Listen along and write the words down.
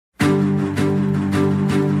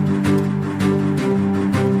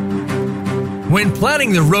When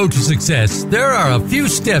planning the road to success, there are a few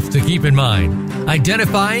steps to keep in mind.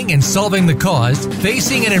 Identifying and solving the cause,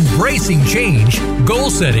 facing and embracing change, goal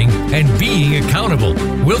setting, and being accountable.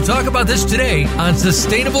 We'll talk about this today on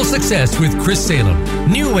Sustainable Success with Chris Salem.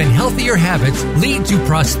 New and healthier habits lead to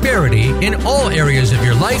prosperity in all areas of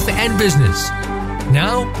your life and business.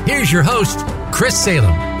 Now, here's your host, Chris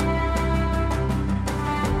Salem.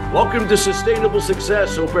 Welcome to Sustainable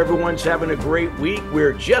Success. Hope everyone's having a great week.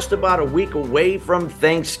 We're just about a week away from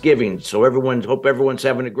Thanksgiving. So hope everyone's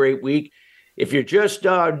having a great week. If you're just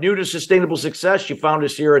new to Sustainable Success, you found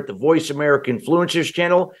us here at the Voice America Influencers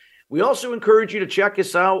channel. We also encourage you to check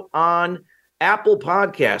us out on Apple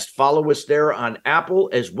Podcast. Follow us there on Apple,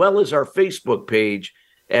 as well as our Facebook page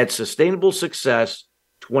at Sustainable Success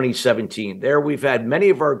 2017. There we've had many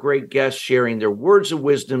of our great guests sharing their words of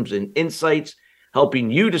wisdoms and insights,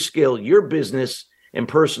 helping you to scale your business and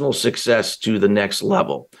personal success to the next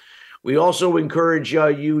level. We also encourage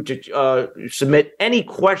you to submit any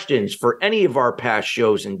questions for any of our past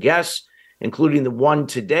shows and guests, including the one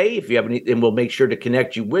today. If you have any, and we'll make sure to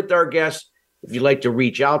connect you with our guests. If you'd like to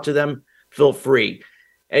reach out to them, feel free.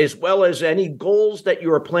 As well as any goals that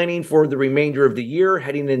you are planning for the remainder of the year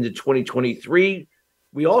heading into 2023.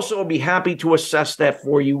 We also will be happy to assess that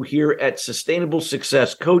for you here at Sustainable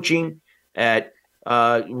Success Coaching at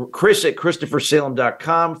Chris at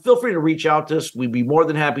ChristopherSalem.com. Feel free to reach out to us. We'd be more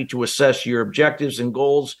than happy to assess your objectives and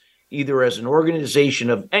goals, either as an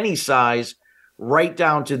organization of any size, right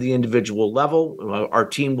down to the individual level. Our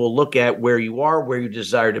team will look at where you are, where you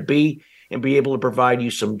desire to be, and be able to provide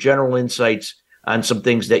you some general insights on some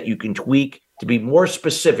things that you can tweak to be more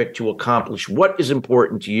specific to accomplish what is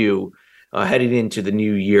important to you heading into the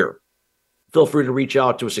new year. Feel free to reach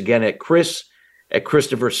out to us again at Chris at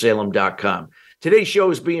ChristopherSalem.com. Today's show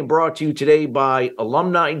is being brought to you today by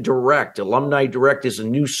Alumni Direct. Alumni Direct is a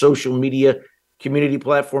new social media community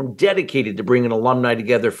platform dedicated to bringing alumni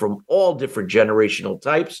together from all different generational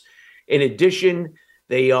types. In addition,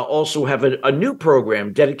 they also have a new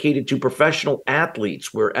program dedicated to professional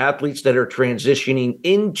athletes, where athletes that are transitioning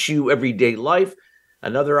into everyday life,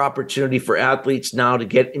 another opportunity for athletes now to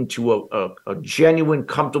get into a genuine,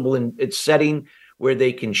 comfortable setting where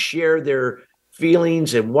they can share their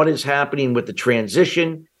feelings and what is happening with the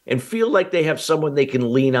transition and feel like they have someone they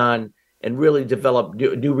can lean on and really develop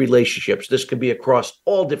new relationships. This could be across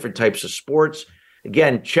all different types of sports.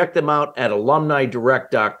 Again, check them out at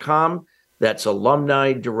alumnidirect.com. That's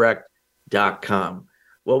alumnidirect.com.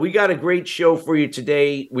 Well, we got a great show for you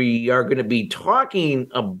today. We are going to be talking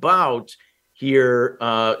about here,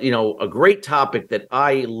 a great topic that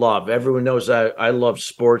I love. Everyone knows I love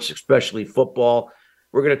sports, especially football.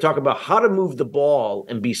 We're going to talk about how to move the ball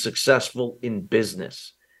and be successful in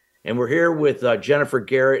business. And we're here with Jennifer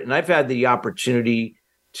Garrett, and I've had the opportunity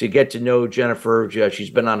to get to know Jennifer. She's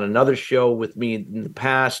been on another show with me in the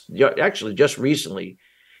past, actually just recently.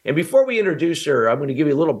 And before we introduce her, I'm going to give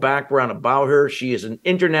you a little background about her. She is an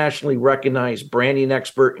internationally recognized branding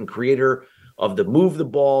expert and creator of the Move the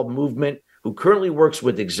Ball movement, who currently works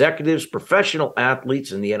with executives, professional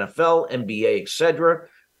athletes in the NFL, NBA, etc.,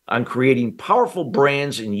 on creating powerful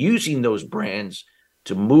brands and using those brands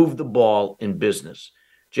to move the ball in business.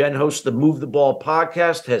 Jen hosts the Move the Ball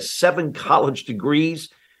podcast, has 7 college degrees,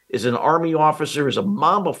 is an Army officer, is a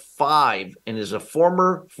mom of 5, and is a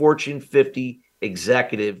former Fortune 50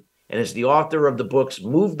 executive, and is the author of the books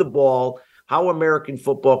Move the Ball, How American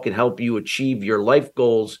Football Can Help You Achieve Your Life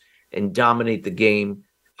Goals and Dominate the Game,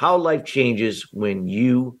 How Life Changes When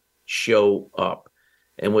You Show Up.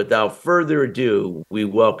 And without further ado, we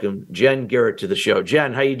welcome Jen Garrett to the show.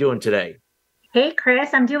 Jen, how you doing today? Hey,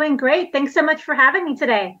 Chris, I'm doing great. Thanks so much for having me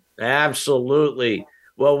today. Absolutely.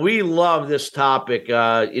 Well, we love this topic,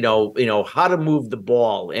 how to move the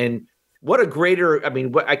ball. And what a greater,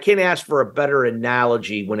 I can't ask for a better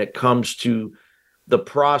analogy when it comes to the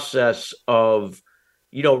process of,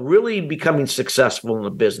 really becoming successful in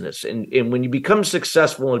a business. And when you become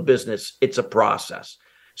successful in a business, it's a process.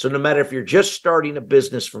 So no matter if you're just starting a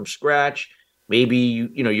business from scratch, maybe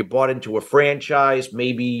you bought into a franchise,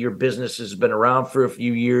 maybe your business has been around for a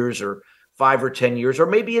few years or 5 or 10 years, or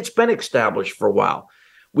maybe it's been established for a while.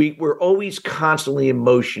 We're always constantly in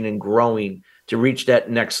motion and growing to reach that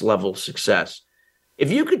next level of success. If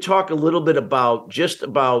you could talk a little bit about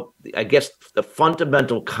the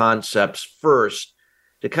fundamental concepts first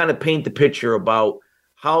to kind of paint the picture about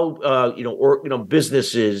how,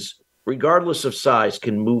 businesses, regardless of size,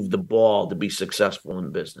 can move the ball to be successful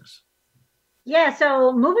in business. Yeah,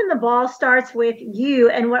 so moving the ball starts with you.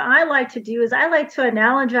 And what I like to do is I like to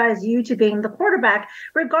analogize you to being the quarterback,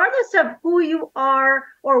 regardless of who you are,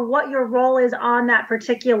 or what your role is on that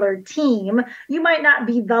particular team. You might not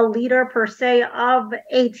be the leader per se of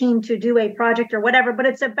a team to do a project or whatever, but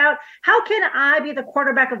it's about how can I be the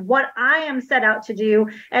quarterback of what I am set out to do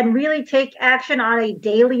and really take action on a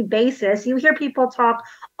daily basis. You hear people talk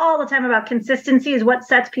all the time about consistency is what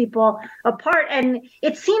sets people apart. And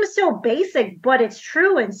it seems so basic, but it's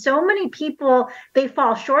true. And so many people, they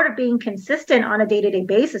fall short of being consistent on a day-to-day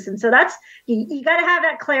basis. And so that's, you got to have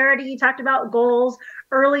that clarity. You talked about goals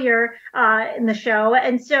earlier in the show.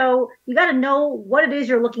 And so you got to know what it is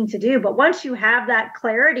you're looking to do. But once you have that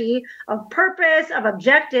clarity of purpose, of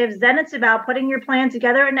objectives, then it's about putting your plan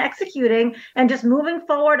together and executing and just moving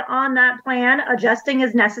forward on that plan, adjusting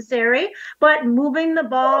as necessary, but moving the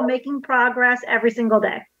ball, making progress every single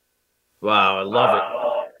day. Wow, I love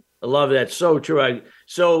it. I love that. So true.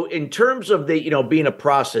 So in terms of the, being a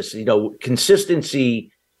process,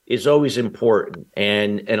 consistency is always important.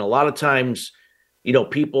 And a lot of times,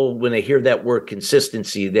 people, when they hear that word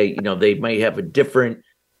consistency, they might have a different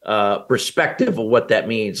perspective of what that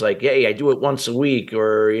means. Like, hey, I do it once a week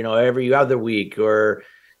or, every other week or,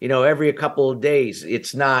 every couple of days.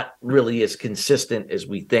 It's not really as consistent as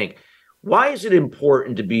we think. Why is it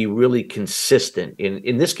important to be really consistent?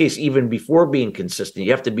 In this case, even before being consistent,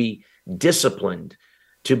 you have to be disciplined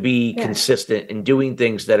to be consistent in doing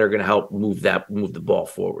things that are going to help move the ball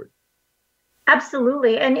forward.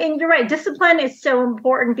 Absolutely. And you're right. Discipline is so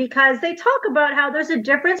important because they talk about how there's a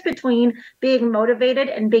difference between being motivated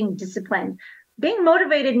and being disciplined. Being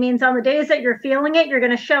motivated means on the days that you're feeling it, you're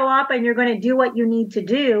going to show up and you're going to do what you need to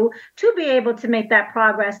do to be able to make that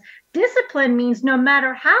progress. Discipline means no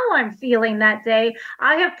matter how I'm feeling that day,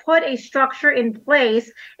 I have put a structure in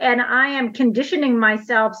place and I am conditioning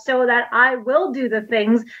myself so that I will do the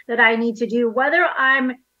things that I need to do, whether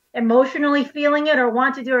I'm emotionally feeling it or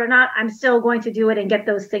want to do it or not, I'm still going to do it and get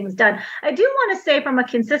those things done. I do want to say from a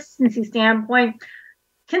consistency standpoint,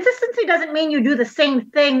 consistency doesn't mean you do the same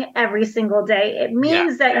thing every single day. It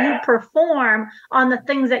means that you perform on the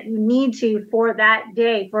things that you need to for that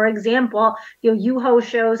day. For example, you host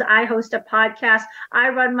shows, I host a podcast, I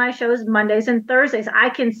run my shows Mondays and Thursdays. I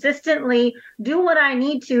consistently do what I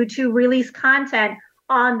need to release content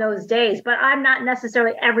on those days, but I'm not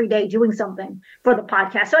necessarily every day doing something for the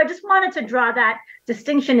podcast. So I just wanted to draw that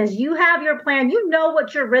distinction as you have your plan, you know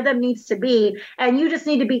what your rhythm needs to be, and you just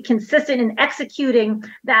need to be consistent in executing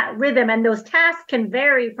that rhythm. And those tasks can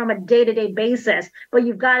vary from a day-to-day basis, but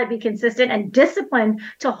you've got to be consistent and disciplined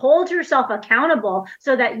to hold yourself accountable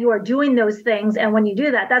so that you are doing those things. And when you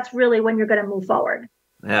do that, that's really when you're going to move forward.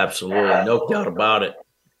 Absolutely. No doubt about it.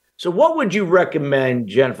 So what would you recommend,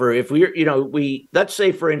 Jennifer, if let's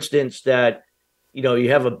say, for instance, that,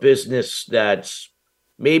 you have a business that's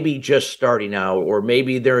maybe just starting out, or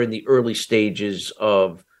maybe they're in the early stages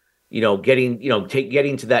of, getting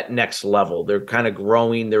to that next level. They're kind of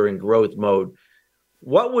growing, they're in growth mode.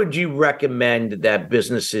 What would you recommend that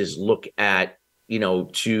businesses look at,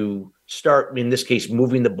 to start, in this case,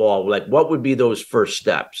 moving the ball? Like, what would be those first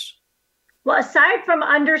steps? Well, aside from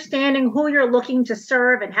understanding who you're looking to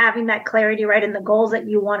serve and having that clarity, right, and the goals that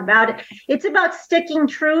you want about it, it's about sticking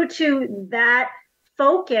true to that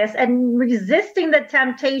focus and resisting the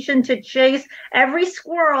temptation to chase every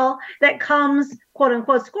squirrel that comes, quote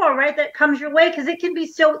unquote, squirrel, right, that comes your way, because it can be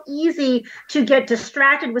so easy to get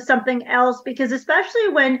distracted with something else, because especially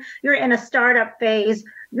when you're in a startup phase,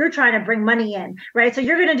 you're trying to bring money in, right? So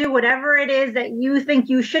you're going to do whatever it is that you think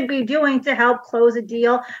you should be doing to help close a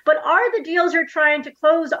deal. But are the deals you're trying to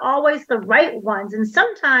close always the right ones? And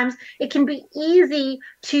sometimes it can be easy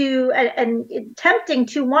to and tempting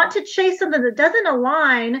to want to chase something that doesn't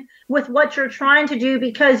align with what you're trying to do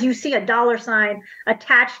because you see a dollar sign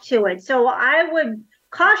attached to it. So I would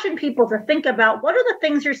caution people to think about what are the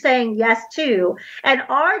things you're saying yes to, and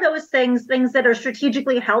are those things that are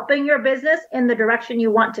strategically helping your business in the direction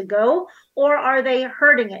you want to go, or are they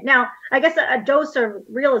hurting it? Now, I guess a dose of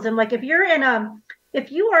realism, like if you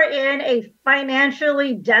are in a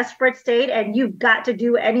financially desperate state and you've got to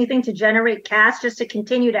do anything to generate cash just to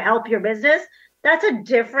continue to help your business, that's a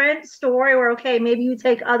different story where, okay, maybe you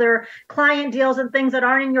take other client deals and things that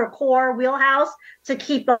aren't in your core wheelhouse to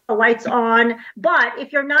keep the lights on. But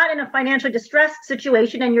if you're not in a financially distressed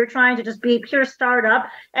situation and you're trying to just be pure startup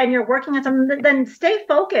and you're working on something, then stay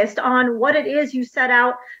focused on what it is you set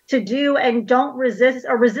out to do and don't resist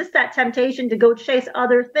that temptation to go chase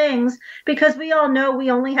other things, because we all know we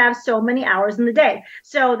only have so many hours in the day.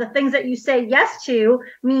 So the things that you say yes to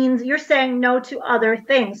means you're saying no to other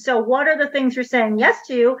things. So what are the things you're saying yes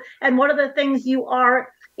to, and what are the things you are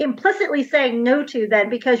implicitly saying no to then,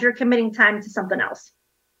 because you're committing time to something else?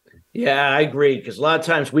 Yeah, I agree. Because a lot of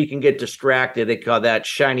times we can get distracted. They call that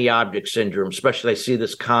shiny object syndrome. Especially, I see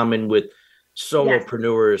this common with Yes.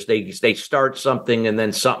 solopreneurs. They start something and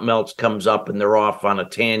then something else comes up and they're off on a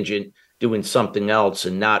tangent doing something else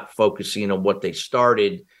and not focusing on what they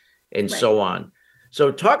started and Right. so on.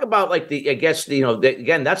 So talk about like I guess,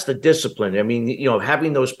 again, that's the discipline. I mean,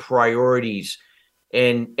 having those priorities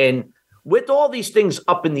and with all these things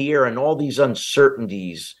up in the air and all these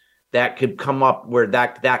uncertainties that could come up where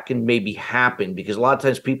that can maybe happen, because a lot of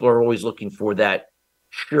times people are always looking for that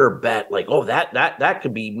sure bet, like, oh, that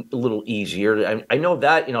could be a little easier. I know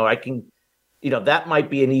that, I can, that might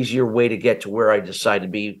be an easier way to get to where I decide to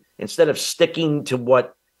be, instead of sticking to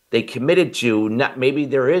what they committed to. Not, maybe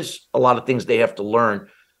there is a lot of things they have to learn.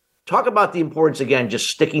 Talk about the importance, again, just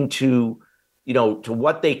sticking to, to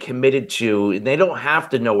what they committed to. And they don't have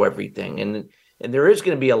to know everything. And there is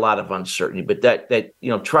going to be a lot of uncertainty, but that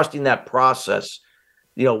trusting that process,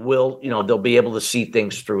 they'll be able to see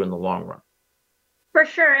things through in the long run. For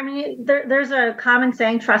sure. I mean, there's a common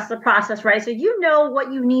saying, trust the process, right? So you know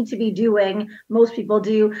what you need to be doing, most people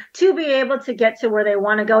do, to be able to get to where they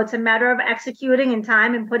want to go. It's a matter of executing in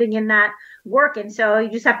time and putting in that work. And so you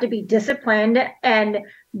just have to be disciplined and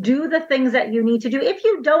do the things that you need to do. If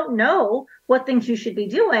you don't know what things you should be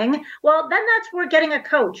doing, well, then that's where getting a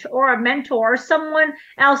coach or a mentor or someone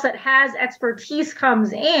else that has expertise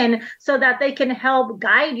comes in, so that they can help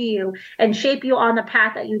guide you and shape you on the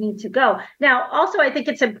path that you need to go. Now, also, I think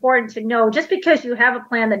it's important to know, just because you have a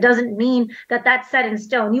plan, that doesn't mean that that's set in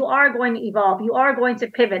stone. You are going to evolve. You are going to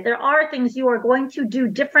pivot. There are things you are going to do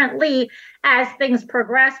differently as things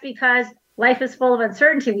progress, because life is full of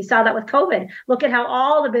uncertainty. We saw that with COVID. Look at how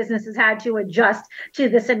all the businesses had to adjust to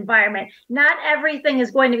this environment. Not everything is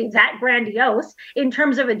going to be that grandiose in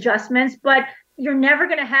terms of adjustments, but you're never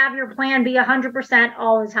going to have your plan be 100%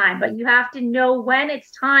 all the time. But you have to know when it's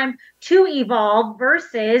time to evolve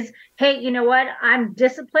versus, hey, you know what? I'm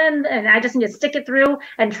disciplined and I just need to stick it through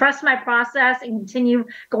and trust my process and continue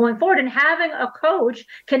going forward. And having a coach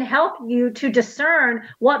can help you to discern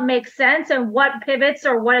what makes sense and what pivots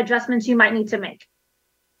or what adjustments you might need to make.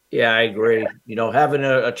 Yeah, I agree. Having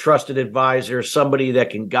a trusted advisor, somebody that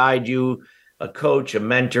can guide you, a coach, a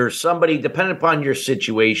mentor, somebody, depending upon your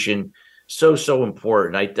situation, so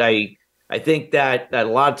important. I think that a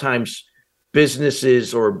lot of times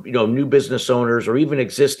businesses or new business owners or even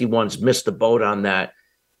existing ones miss the boat on that.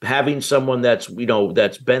 Having someone that's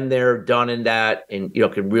been there, done in that, and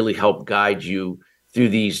can really help guide you through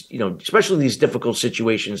these, especially these difficult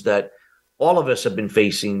situations that all of us have been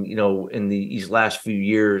facing, in these last few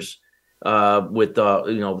years, with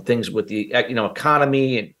things with the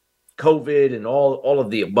economy and COVID and all of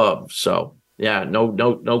the above. So yeah,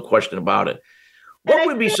 no question about it. What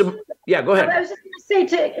would be some? Yeah, go ahead. I was just going to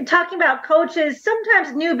say, talking about coaches,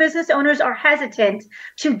 sometimes new business owners are hesitant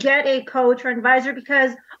to get a coach or advisor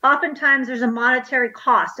because oftentimes there's a monetary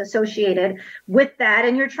cost associated with that,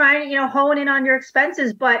 and you're trying to hone in on your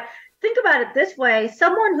expenses. But think about it this way: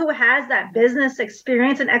 someone who has that business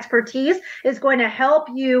experience and expertise is going to help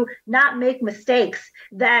you not make mistakes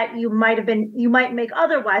that you might make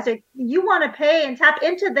otherwise. You want to pay and tap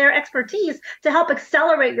into their expertise to help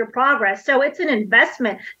accelerate your progress. So it's an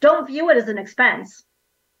investment. Don't view it as an expense.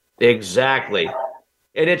 Exactly.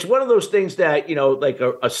 And it's one of those things that, like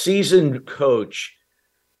a seasoned coach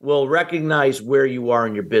will recognize where you are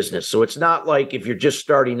in your business. So it's not like if you're just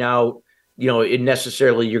starting out, it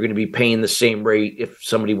necessarily you're going to be paying the same rate if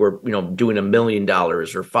somebody were, doing $1 million or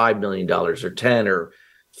 $5 million or 10 or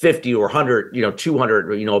 50 or 100, 200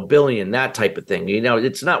 or, $1 billion, that type of thing.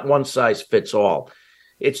 It's not one size fits all.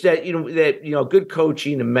 It's that, good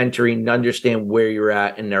coaching and mentoring and understand where you're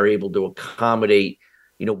at, and they're able to accommodate,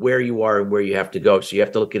 where you are and where you have to go. So you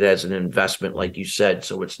have to look at it as an investment, like you said.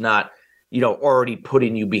 So it's not, already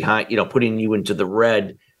putting you behind, putting you into the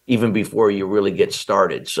red even before you really get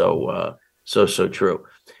started. So, so true.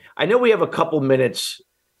 I know we have a couple minutes,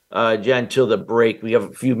 Jen, till the break. We have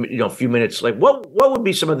a few minutes. Like, what would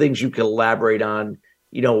be some of the things you could elaborate on?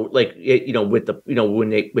 With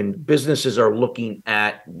the, when businesses are looking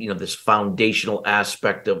at, this foundational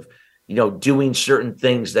aspect of, doing certain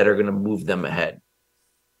things that are going to move them ahead.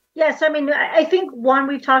 Yes, I mean, I think one,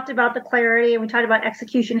 we've talked about the clarity, and we talked about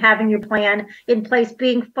execution, having your plan in place,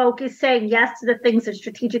 being focused, saying yes to the things that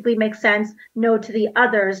strategically make sense, no to the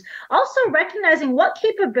others. Also recognizing what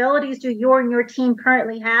capabilities do you and your team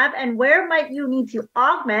currently have, and where might you need to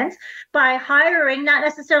augment by hiring, not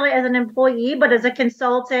necessarily as an employee, but as a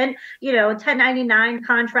consultant, 1099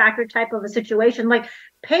 contractor type of a situation. Like,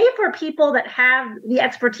 pay for people that have the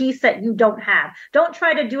expertise that you don't have. Don't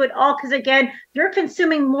try to do it all, because again, you're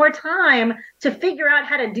consuming more time to figure out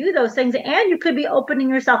how to do those things, and you could be opening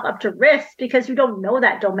yourself up to risk because you don't know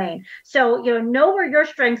that domain. So, know where your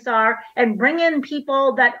strengths are and bring in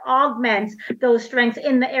people that augment those strengths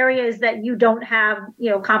in the areas that you don't have,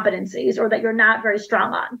 competencies or that you're not very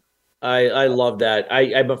strong on. I love that.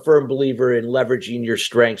 I'm a firm believer in leveraging your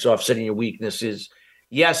strengths, offsetting your weaknesses.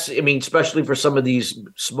 Yes, I mean, especially for some of these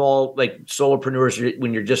small, like solopreneurs,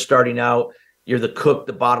 when you're just starting out, you're the cook,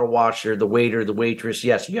 the bottle washer, the waiter, the waitress.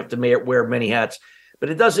 Yes, you have to wear many hats, but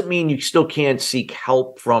it doesn't mean you still can't seek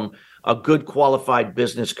help from a good qualified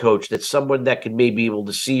business coach. That's someone that can maybe be able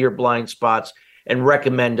to see your blind spots and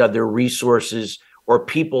recommend other resources or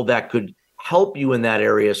people that could help you in that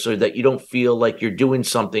area so that you don't feel like you're doing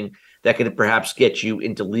something that could perhaps get you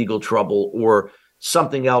into legal trouble or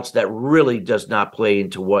something else that really does not play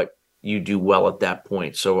into what you do well at that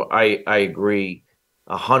point. So I agree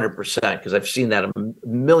 100% because I've seen that a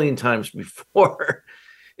million times before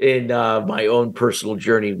in my own personal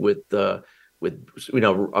journey with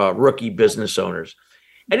rookie business owners.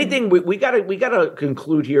 Anything we gotta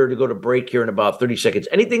conclude here to go to break here in about 30 seconds.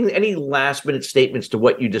 Any last minute statements to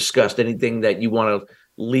what you discussed? Anything that you want to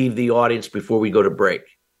leave the audience before we go to break?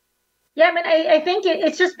 Yeah, I mean, I think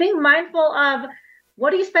it's just being mindful of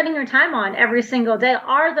what are you spending your time on every single day?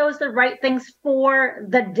 Are those the right things for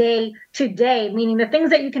the day today? Meaning the things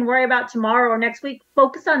that you can worry about tomorrow or next week,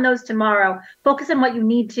 focus on those tomorrow. Focus on what you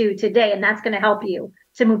need to today, and that's going to help you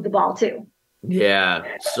to move the ball too. Yeah,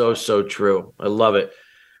 so true. I love it.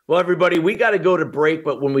 Well, everybody, we got to go to break,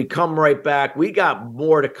 but when we come right back, we got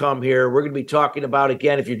more to come here. We're going to be talking about,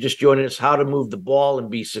 again, if you're just joining us, how to move the ball and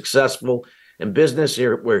be successful in business.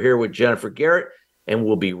 We're here with Jennifer Garrett, and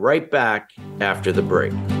we'll be right back after the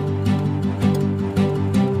break.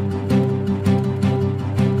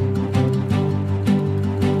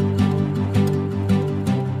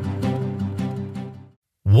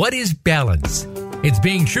 What is balance? It's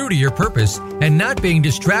being true to your purpose and not being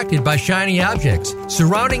distracted by shiny objects,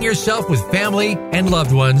 surrounding yourself with family and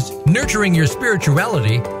loved ones, nurturing your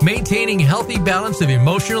spirituality, maintaining healthy balance of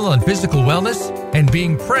emotional and physical wellness, and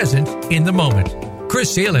being present in the moment.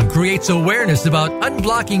 Chris Salem creates awareness about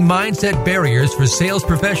unblocking mindset barriers for sales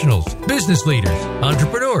professionals, business leaders,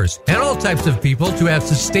 entrepreneurs, and all types of people to have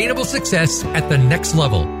sustainable success at the next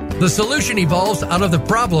level. The solution evolves out of the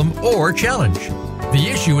problem or challenge. The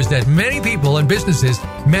issue is that many people and businesses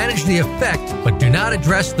manage the effect but do not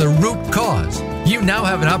address the root cause. You now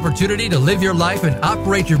have an opportunity to live your life and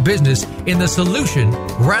operate your business in the solution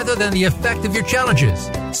rather than the effect of your challenges.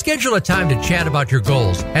 Schedule a time to chat about your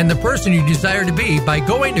goals and the person you desire to be by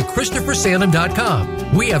going to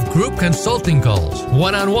ChristopherSalem.com. We have group consulting calls,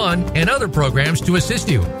 one-on-one, and other programs to assist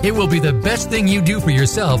you. It will be the best thing you do for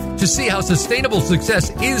yourself to see how sustainable success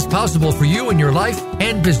is possible for you in your life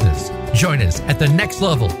and business. Join us at the next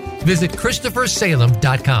level. Visit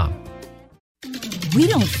ChristopherSalem.com. We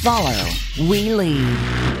don't follow, we lead.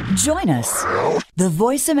 Join us, the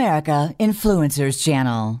Voice America Influencers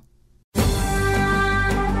Channel.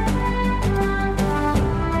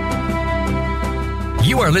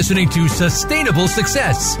 You are listening to Sustainable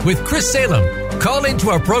Success with Chris Salem. Call into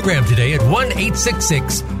our program today at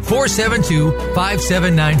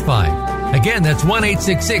 1-866-472-5795. Again, that's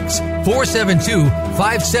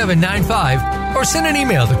 1-866-472-5795, or send an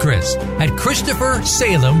email to Chris at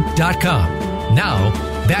ChristopherSalem.com. Now,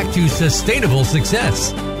 back to Sustainable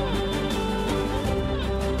Success.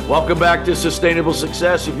 Welcome back to Sustainable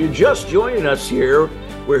Success. If you're just joining us here,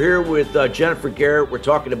 we're here with Jennifer Garrett. We're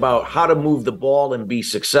talking about how to move the ball and be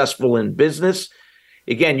successful in business.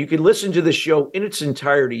 Again, you can listen to the show in its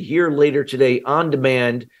entirety here later today on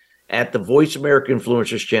demand at the Voice America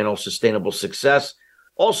Influencers channel, Sustainable Success.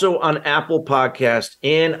 Also on Apple Podcast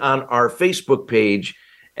and on our Facebook page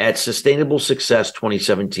at Sustainable Success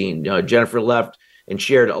 2017. Jennifer left and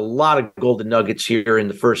shared a lot of golden nuggets here in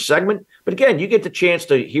the first segment. But again, you get the chance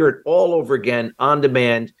to hear it all over again on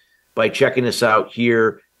demand by checking us out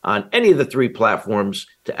here on any of the three platforms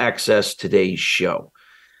to access today's show.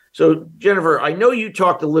 So, Jennifer, I know you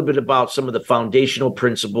talked a little bit about some of the foundational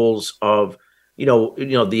principles of,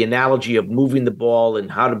 the analogy of moving the ball and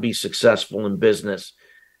how to be successful in business.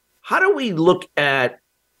 How do we look at,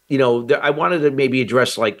 I wanted to maybe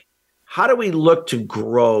address, how do we look to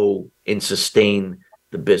grow and sustain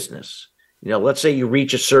the business? Let's say you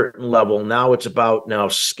reach a certain level. Now it's about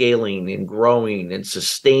scaling and growing and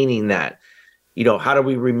sustaining that. How do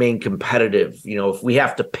we remain competitive? If we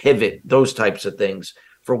have to pivot, those types of things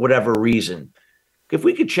for whatever reason. If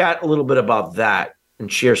we could chat a little bit about that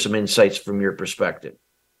and share some insights from your perspective.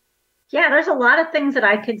 Yeah, there's a lot of things that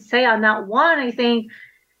I could say on that. One, I think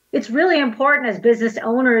it's really important as business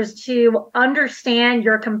owners to understand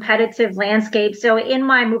your competitive landscape. So in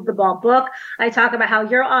my Move the Ball book, I talk about how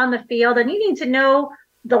you're on the field and you need to know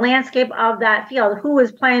the landscape of that field, who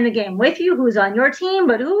is playing the game with you, who's on your team,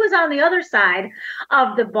 but who is on the other side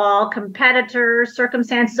of the ball, competitors,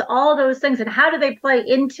 circumstances, all those things, and how do they play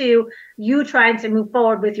into you trying to move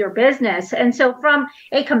forward with your business. And so from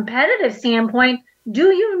a competitive standpoint,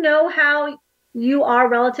 do you know how you are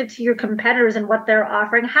relative to your competitors and what they're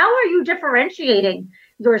offering? How are you differentiating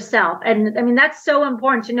yourself? And I mean, that's so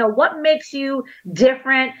important to know what makes you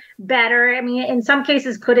different, better. I mean, in some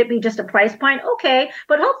cases, could it be just a price point? Okay,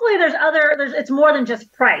 but hopefully it's more than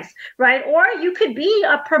just price, right? Or you could be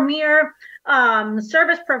a premier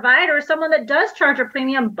service provider, someone that does charge a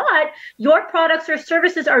premium, but your products or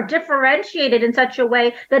services are differentiated in such a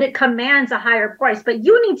way that it commands a higher price. But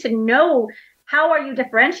you need to know how are you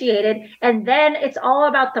differentiated? And then it's all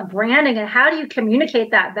about the branding and how do you communicate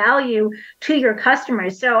that value to your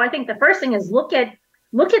customers? So I think the first thing is look at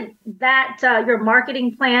that, your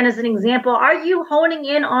marketing plan as an example. Are you honing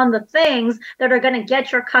in on the things that are going to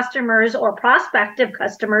get your customers or prospective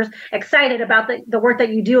customers excited about the work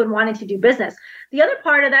that you do and wanting to do business? The other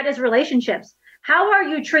part of that is relationships. How are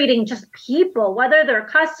you treating just people, whether they're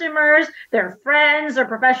customers, their friends, or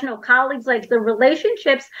professional colleagues? Like the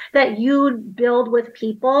relationships that you build with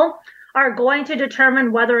people are going to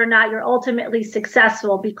determine whether or not you're ultimately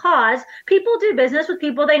successful, because people do business with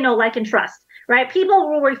people they know, like, and trust, right? People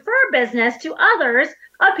will refer business to others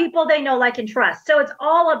of people they know, like, and trust. So it's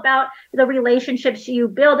all about the relationships you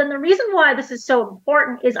build. And the reason why this is so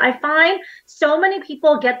important is I find so many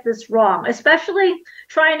people get this wrong, especially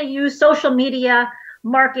trying to use social media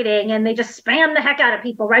marketing, and they just spam the heck out of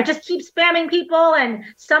people, right? Just keep spamming people and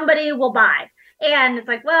somebody will buy. And it's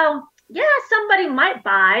like, well, yeah, somebody might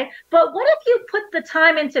buy, but what if you put the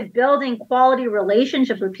time into building quality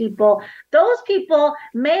relationships with people? Those people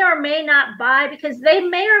may or may not buy because they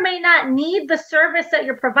may or may not need the service that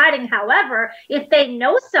you're providing. However, if they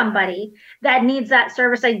know somebody that needs that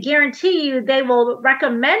service, I guarantee you they will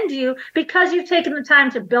recommend you because you've taken the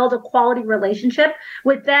time to build a quality relationship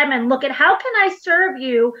with them and look at how can I serve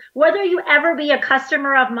you, whether you ever be a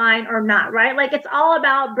customer of mine or not, right? Like it's all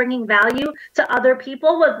about bringing value to other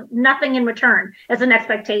people with nothing in return as an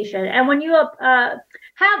expectation. And when you have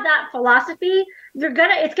that philosophy,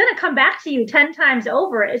 it's gonna come back to you 10 times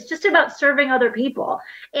over. It's just about serving other people.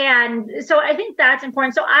 And so I think that's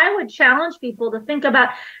important. So I would challenge people to think about,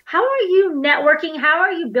 how are you networking? How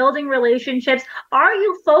are you building relationships? Are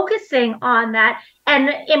you focusing on that? And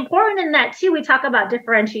important in that too, we talk about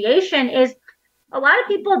differentiation, is a lot of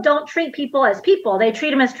people don't treat people as people. They treat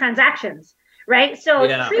them as transactions, right? So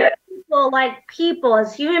treat people like people,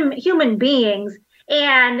 as human beings,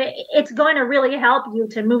 and it's going to really help you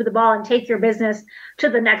to move the ball and take your business to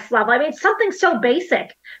the next level. I mean, it's something so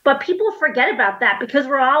basic, but people forget about that because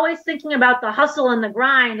we're always thinking about the hustle and the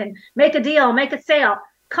grind and make a deal, make a sale.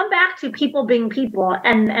 Come back to people being people,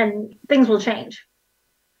 and things will change.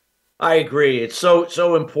 I agree. It's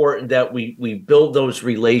so important that we build those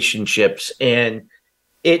relationships, and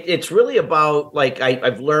it's really about, like,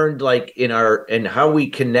 I've learned, like, in how we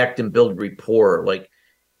connect and build rapport. Like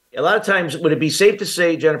a lot of times, would it be safe to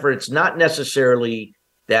say, Jennifer, it's not necessarily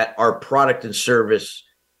that our product and service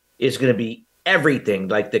is going to be everything,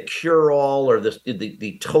 like the cure-all or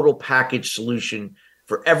the total package solution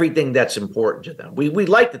for everything that's important to them. We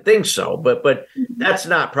like to think so, but that's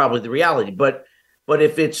not probably the reality. But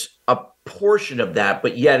if it's a portion of that,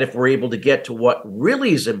 but yet if we're able to get to what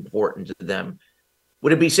really is important to them,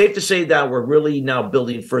 would it be safe to say that we're really now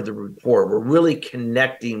building further rapport? We're really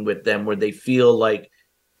connecting with them where they feel like,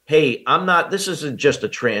 hey, this isn't just a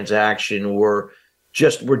transaction or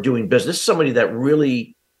just we're doing business. This is somebody that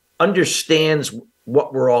really understands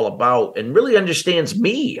what we're all about and really understands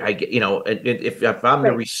me. If I'm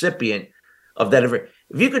the recipient of that, if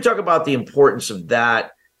you could talk about the importance of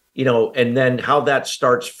that, and then how that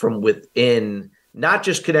starts from within, not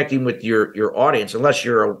just connecting with your audience, unless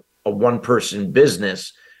you're a one-person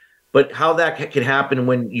business, but how that can happen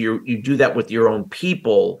when you do that with your own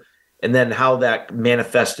people, and then how that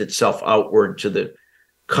manifests itself outward to the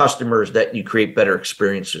customers that you create better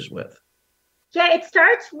experiences with. Yeah, it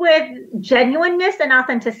starts with genuineness and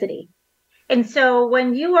authenticity. And so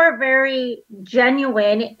when you are very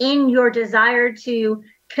genuine in your desire to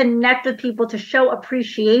connect with people, to show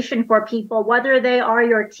appreciation for people, whether they are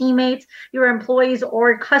your teammates, your employees,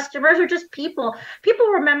 or customers, or just people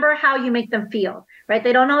remember how you make them feel, right?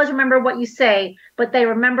 They don't always remember what you say, but they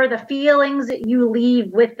remember the feelings that you leave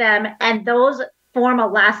with them. And those form a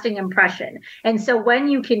lasting impression. And so when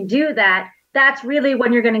you can do that, that's really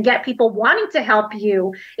when you're going to get people wanting to help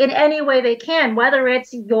you in any way they can, whether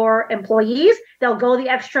it's your employees, they'll go the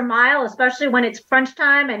extra mile, especially when it's crunch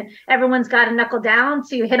time and everyone's got to knuckle down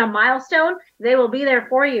to hit a milestone. They will be there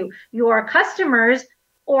for you. Your customers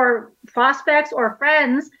or prospects or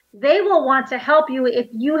friends, they will want to help you if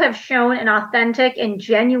you have shown an authentic and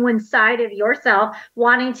genuine side of yourself,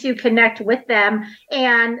 wanting to connect with them.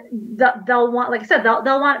 And they'll want, like I said, they'll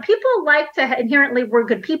want, people like to inherently, we're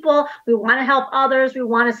good people. We want to help others. We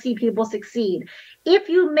want to see people succeed. If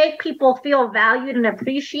you make people feel valued and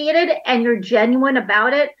appreciated and you're genuine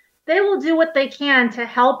about it, they will do what they can to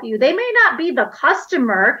help you. They may not be the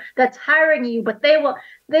customer that's hiring you, but they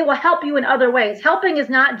will help you in other ways. Helping is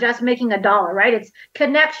not just making a dollar, right? It's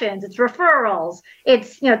connections, it's referrals,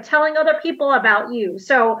 it's, telling other people about you.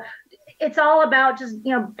 So it's all about just,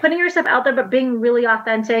 putting yourself out there, but being really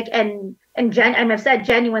authentic and I've said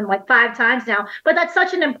genuine like 5 times now, but that's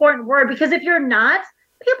such an important word, because if you're not,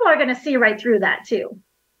 people are going to see right through that too.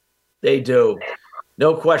 They do.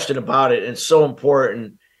 No question about it. It's so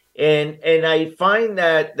important. And I find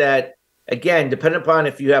that again, depending upon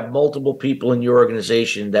if you have multiple people in your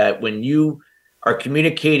organization, that when you are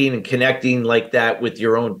communicating and connecting like that with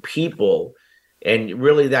your own people, and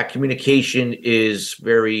really that communication is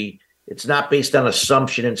it's not based on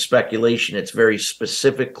assumption and speculation. It's very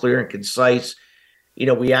specific, clear, and concise.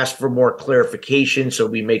 We ask for more clarification, so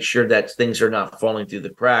we make sure that things are not falling through the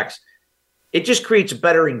cracks. It just creates a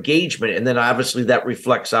better engagement. And then obviously that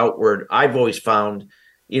reflects outward. I've always found,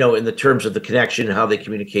 in the terms of the connection and how they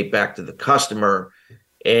communicate back to the customer.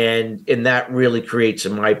 And that really creates,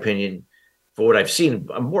 in my opinion, for what I've seen,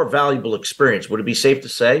 a more valuable experience. Would it be safe to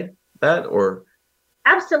say that, or?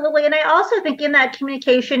 Absolutely. And I also think in that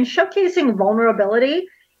communication, showcasing vulnerability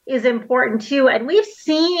is important too. And we've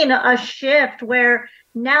seen a shift where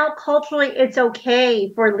now culturally it's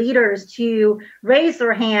okay for leaders to raise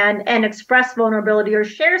their hand and express vulnerability or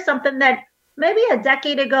share something that maybe a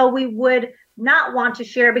decade ago we would not want to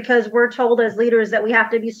share, because we're told as leaders that we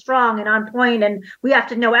have to be strong and on point and we have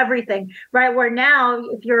to know everything, right? Where now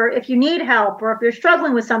if you need help or if you're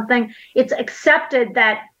struggling with something, it's accepted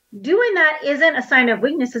that doing that isn't a sign of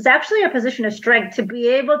weakness. It's actually a position of strength to be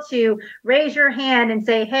able to raise your hand and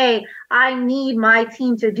say, hey, I need my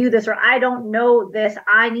team to do this, or I don't know this.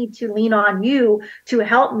 I need to lean on you to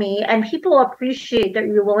help me. And people appreciate that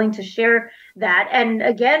you're willing to share that. And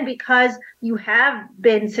again, because you have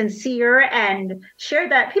been sincere and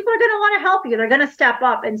shared that, people are going to want to help you. They're going to step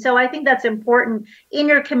up. And so I think that's important in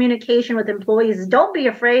your communication with employees. Don't be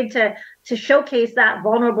afraid to showcase that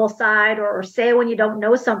vulnerable side or say when you don't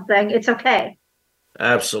know something. It's okay.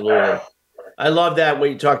 Absolutely. I love that what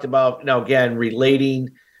you talked about. Now, again, relating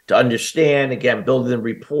to understand, again, building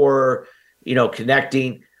rapport,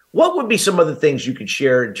 connecting. What would be some of the things you could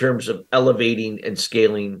share in terms of elevating and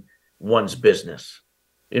scaling one's business,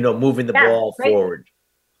 moving the ball forward?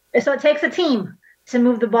 So it takes a team to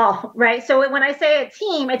move the ball, right? So when I say a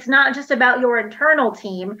team, it's not just about your internal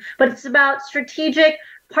team, but it's about strategic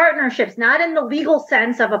partnerships, not in the legal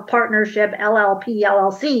sense of a partnership, LLP,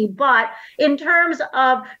 LLC, but in terms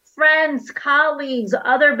of friends, colleagues,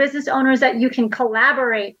 other business owners that you can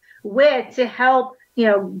collaborate with to help,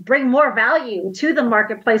 bring more value to the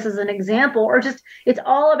marketplace as an example, or just it's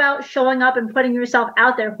all about showing up and putting yourself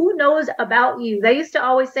out there. Who knows about you? They used to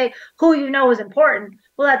always say who you know is important.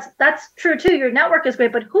 Well, that's true too. Your network is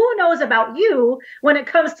great, but who knows about you when it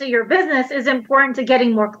comes to your business is important to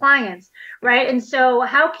getting more clients, right? And so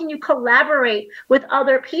how can you collaborate with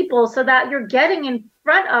other people so that you're getting in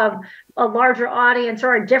front of a larger audience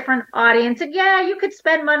or a different audience? And yeah, you could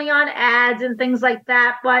spend money on ads and things like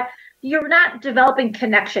that, but you're not developing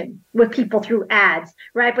connection with people through ads,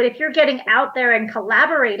 right? But if you're getting out there and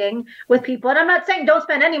collaborating with people, and I'm not saying don't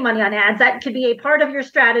spend any money on ads, that could be a part of your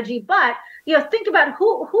strategy, but think about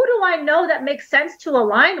who do I know that makes sense to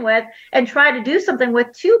align with and try to do something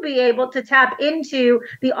with to be able to tap into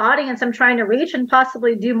the audience I'm trying to reach and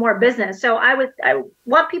possibly do more business. So I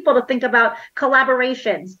want people to think about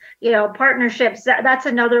collaborations, partnerships. That's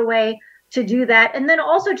another way to do that. And then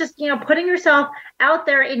also just, putting yourself out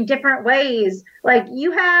there in different ways. Like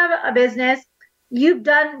you have a business, you've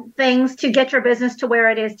done things to get your business to where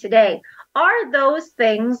it is today. Are those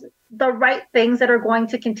things the right things that are going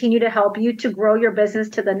to continue to help you to grow your business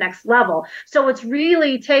to the next level? So it's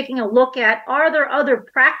really taking a look at, are there other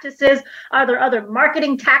practices? Are there other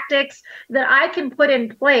marketing tactics that I can put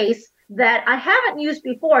in place that I haven't used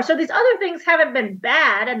before? So these other things haven't been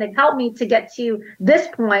bad and they've helped me to get to this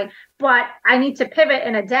point, but I need to pivot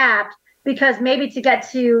and adapt because maybe to get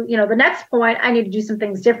to, the next point, I need to do some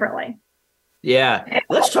things differently. Yeah.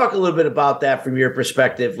 Let's talk a little bit about that from your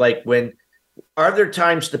perspective. Like, are there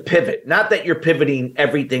times to pivot? Not that you're pivoting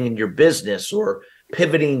everything in your business or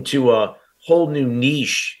pivoting to a whole new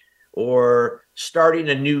niche or starting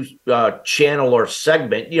a new channel or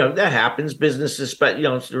segment. That happens. Businesses, but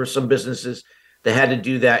there were some businesses that had to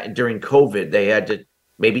do that during COVID. They had to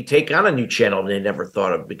maybe take on a new channel they never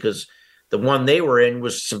thought of because the one they were in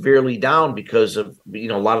was severely down because of, a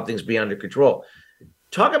lot of things being under control.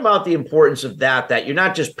 Talk about the importance of that you're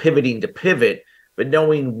not just pivoting to pivot, but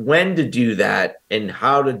knowing when to do that and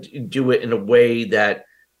how to do it in a way that,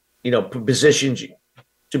 positions you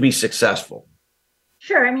to be successful.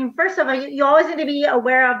 Sure. I mean, first of all, you always need to be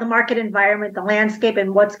aware of the market environment, the landscape,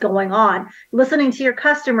 and what's going on. Listening to your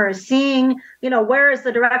customers, seeing, where is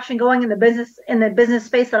the direction going in the business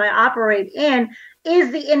space that I operate in?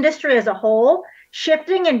 Is the industry as a whole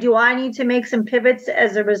shifting, and do I need to make some pivots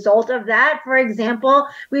as a result of that? For example,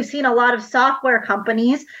 we've seen a lot of software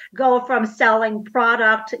companies go from selling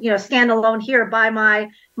product, standalone here, buy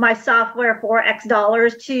my software for X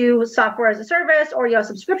dollars, to software as a service or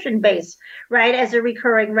subscription based, right, as a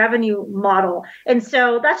recurring revenue model. And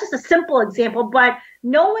so that's just a simple example, but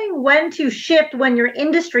knowing when to shift when your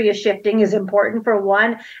industry is shifting is important, for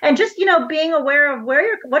one, and just being aware of what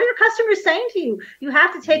are your customers saying to you. You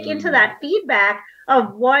have to take into that feedback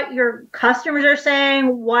of what your customers are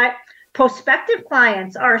saying, what prospective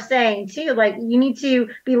clients are saying too. Like, you need to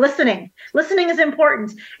be listening. Listening is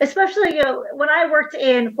important, especially when I worked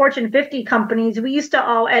in Fortune 50 companies. We used to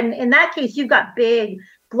and in that case, you've got big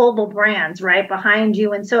global brands right behind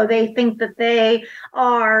you, and so they think that they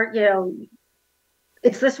are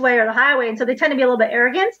it's this way or the highway. And so they tend to be a little bit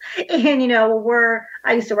arrogant. And,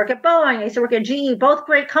 I used to work at Boeing, I used to work at GE, both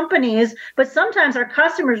great companies, but sometimes our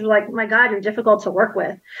customers were like, my God, you're difficult to work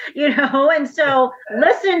with, and so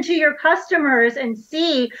listen to your customers and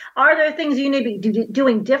see, are there things you need to be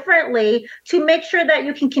doing differently to make sure that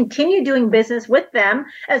you can continue doing business with them,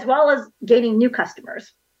 as well as gaining new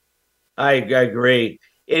customers. I agree.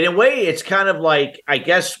 In a way, it's kind of like, I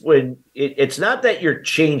guess when it's not that you're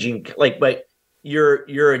changing, but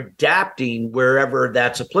you're adapting wherever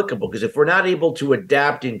that's applicable. Because if we're not able to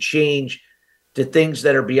adapt and change to things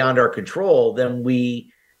that are beyond our control, then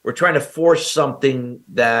we're trying to force something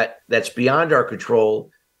that's beyond our control.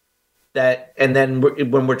 And then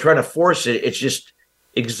when we're trying to force it, it's just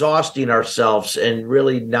exhausting ourselves and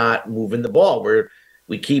really not moving the ball.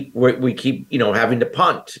 We keep having to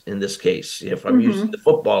punt in this case. If I'm using the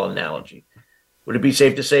football analogy, would it be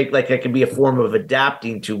safe to say like it can be a form of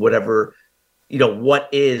adapting to whatever what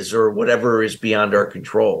is or whatever is beyond our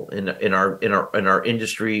control in our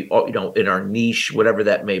industry, in our niche, whatever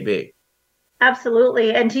that may be.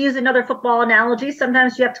 Absolutely. And to use another football analogy,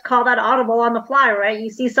 sometimes you have to call that audible on the fly, right?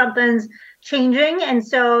 You see something's changing, and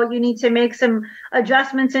so you need to make some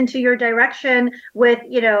adjustments into your direction with,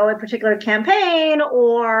 a particular campaign,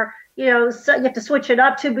 or so you have to switch it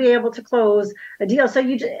up to be able to close a deal. So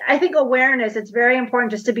I think awareness, it's very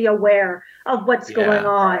important just to be aware of what's going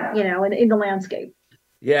on, in the landscape.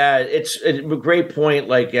 Yeah, it's a great point.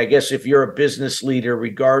 Like, I guess if you're a business leader,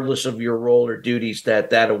 regardless of your role or duties,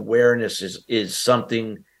 that awareness is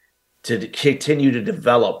something to continue to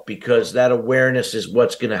develop, because that awareness is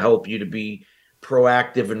what's going to help you to be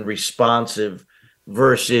proactive and responsive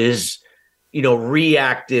versus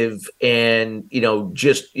reactive and,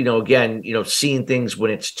 again, seeing things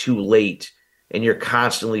when it's too late and you're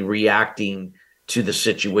constantly reacting to the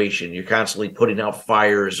situation. You're constantly putting out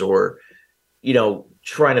fires or,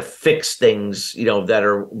 trying to fix things,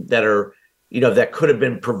 that could have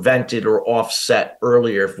been prevented or offset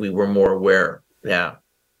earlier if we were more aware. Yeah.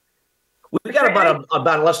 We got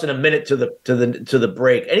about less than a minute to the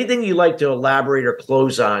break. Anything you'd like to elaborate or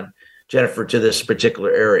close on, Jennifer, to this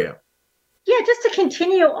particular area? Yeah, just to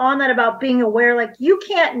continue on that about being aware, like, you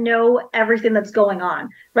can't know everything that's going on,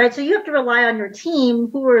 right? So you have to rely on your team,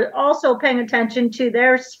 who are also paying attention to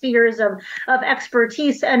their spheres of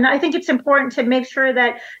expertise. And I think it's important to make sure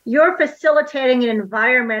that you're facilitating an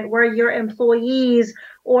environment where your employees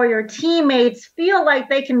or your teammates feel like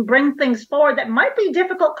they can bring things forward that might be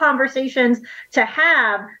difficult conversations to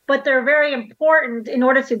have, but they're very important in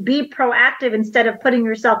order to be proactive instead of putting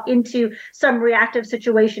yourself into some reactive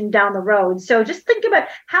situation down the road. So just think about,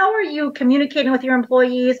 how are you communicating with your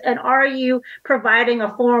employees, and are you providing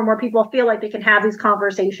a forum where people feel like they can have these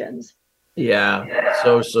conversations? Yeah,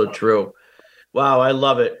 so true. Wow, I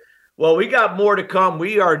love it. Well, we got more to come.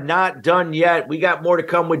 We are not done yet. We got more to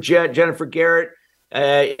come with Jennifer Garrett.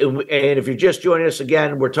 And if you're just joining us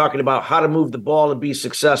again, we're talking about how to move the ball and be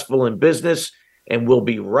successful in business. And we'll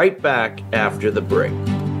be right back after the break.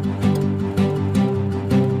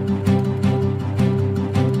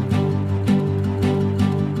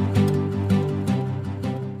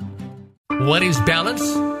 What is balance?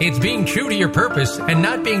 It's being true to your purpose and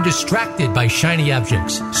not being distracted by shiny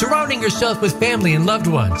objects. Surrounding yourself with family and loved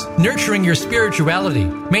ones. Nurturing your spirituality.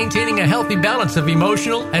 Maintaining a healthy balance of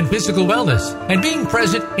emotional and physical wellness. And being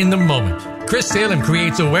present in the moment. Chris Salem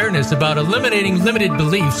creates awareness about eliminating limited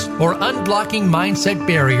beliefs or unblocking mindset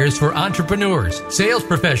barriers for entrepreneurs, sales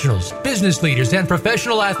professionals, business leaders, and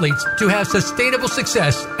professional athletes to have sustainable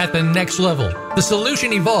success at the next level. The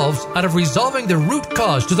solution evolves out of resolving the root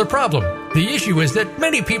cause to the problem. The issue is that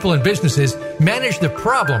many people and businesses manage the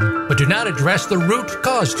problem but do not address the root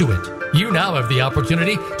cause to it. You now have the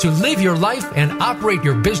opportunity to live your life and operate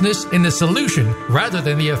your business in the solution rather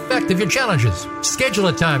than the effect of your challenges. Schedule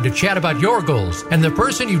a time to chat about your goals and the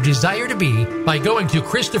person you desire to be by going to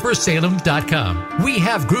ChristopherSalem.com. We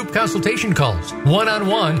have group consultation calls,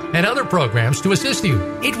 one-on-one, and other programs to assist you.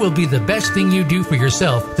 It will be the best thing you do for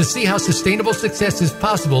yourself to see how sustainable success is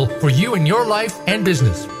possible for you in your life and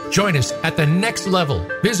business. Join us at the next level.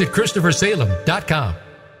 Visit ChristopherSalem.com.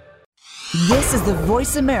 This is the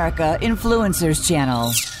Voice America Influencers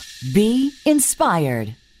Channel. Be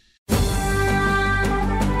inspired.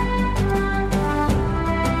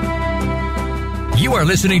 You are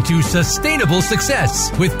listening to Sustainable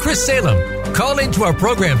Success with Chris Salem. Call into our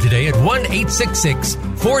program today at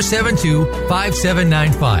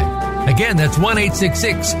 1-866-472-5795. Again, that's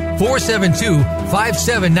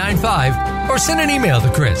 1-866-472-5795. Or send an email to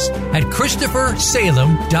Chris at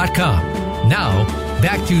ChristopherSalem.com. Now,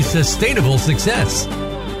 back to Sustainable Success.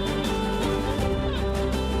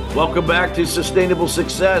 Welcome back to Sustainable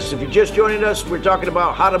Success. If you're just joining us, we're talking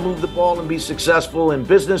about how to move the ball and be successful in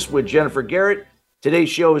business with Jennifer Garrett. Today's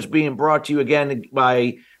show is being brought to you again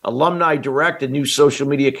by Alumni Direct, a new social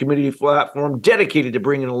media community platform dedicated to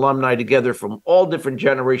bringing alumni together from all different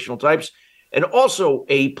generational types, and also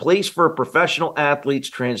a place for professional athletes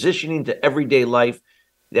transitioning to everyday life.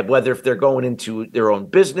 That whether if they're going into their own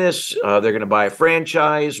business, they're going to buy a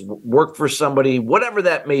franchise, work for somebody, whatever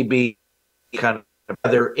that may be, kind of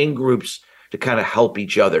they're in groups to kind of help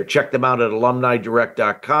each other. Check them out at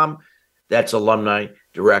alumnidirect.com. That's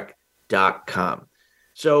alumnidirect.com.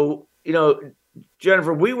 So,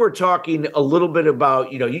 Jennifer, we were talking a little bit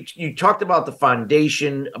about, you talked about the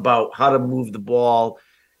foundation, about how to move the ball.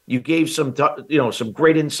 You gave some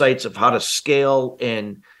great insights of how to scale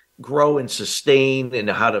and grow and sustain and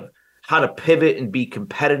how to pivot and be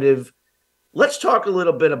competitive. Let's talk a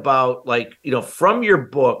little bit about, from your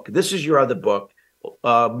book, this is your other book,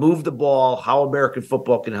 Move the Ball, How American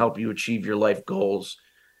Football Can Help You Achieve Your Life Goals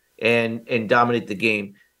and Dominate the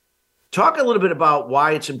Game. Talk a little bit about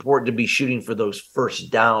why it's important to be shooting for those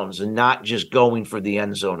first downs and not just going for the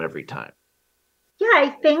end zone every time. Yeah, I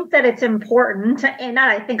think that it's important, and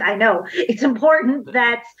I know it's important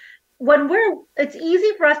that it's easy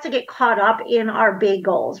for us to get caught up in our big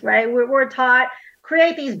goals, right? We're taught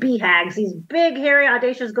create these BHAGs, these big, hairy,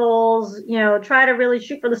 audacious goals, try to really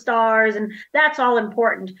shoot for the stars, and that's all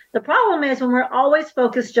important. The problem is when we're always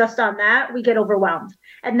focused just on that, we get overwhelmed.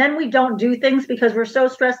 And then we don't do things because we're so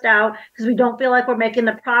stressed out, because we don't feel like we're making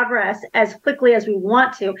the progress as quickly as we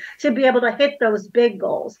want to be able to hit those big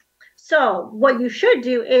goals. So what you should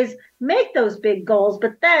do is make those big goals,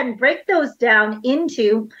 but then break those down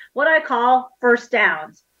into what I call first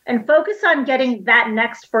downs and focus on getting that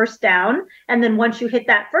next first down. And then once you hit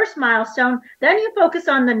that first milestone, then you focus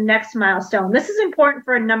on the next milestone. This is important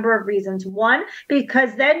for a number of reasons. One,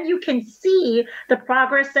 because then you can see the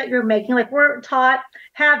progress that you're making. Like we're taught,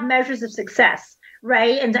 have measures of success,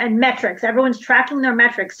 right? And metrics. Everyone's tracking their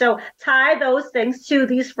metrics. So tie those things to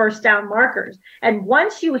these first down markers. And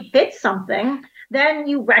once you hit something, then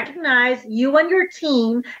you recognize you and your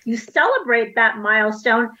team, you celebrate that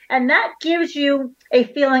milestone, and that gives you a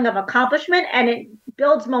feeling of accomplishment, and it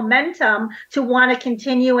builds momentum to want to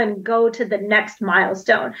continue and go to the next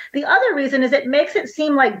milestone. The other reason is it makes it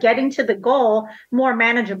seem like getting to the goal more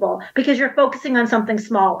manageable because you're focusing on something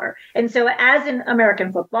smaller. And so as in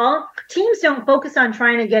American football, teams don't focus on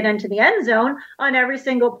trying to get into the end zone on every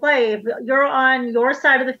single play. If you're on your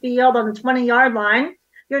side of the field on the 20-yard line,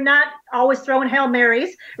 you're not always throwing Hail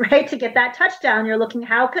Marys, right, to get that touchdown. You're looking,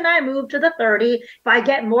 how can I move to the 30? If I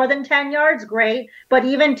get more than 10 yards, great. But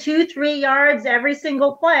even 2-3 yards every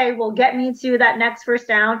single play will get me to that next first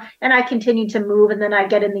down, and I continue to move, and then I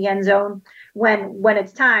get in the end zone when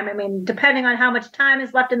it's time. I mean, depending on how much time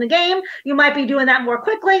is left in the game, you might be doing that more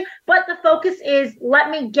quickly, but the focus is let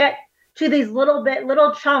me get to these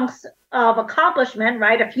little chunks of accomplishment,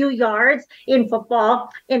 right? A few yards in football,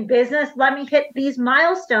 in business. Let me hit these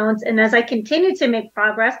milestones. And as I continue to make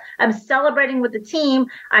progress, I'm celebrating with the team.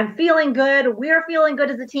 I'm feeling good. We're feeling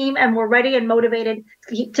good as a team, and we're ready and motivated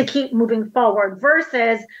to keep moving forward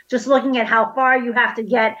versus just looking at how far you have to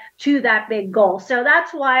get to that big goal. So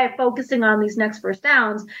that's why focusing on these next first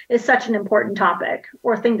downs is such an important topic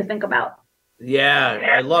or thing to think about.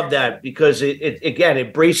 Yeah, I love that because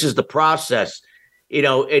it braces the process.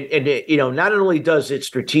 Not only does it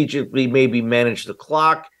strategically maybe manage the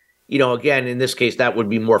clock, again, in this case, that would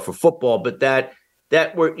be more for football, but that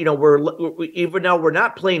we're even though we're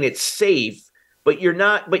not playing it safe, but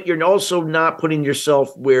you're also not putting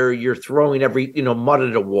yourself where you're throwing every, mud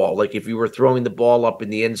at a wall. Like if you were throwing the ball up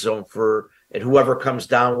in the end zone and whoever comes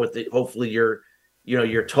down with it, hopefully your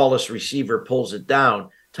tallest receiver pulls it down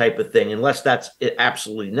type of thing, unless that's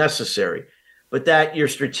absolutely necessary. But that you're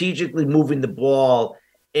strategically moving the ball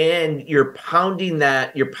and you're pounding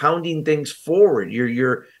things forward.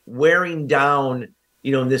 You're wearing down,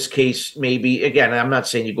 in this case, maybe, again, I'm not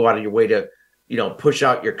saying you go out of your way to, push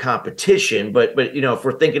out your competition, but if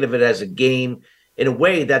we're thinking of it as a game, in a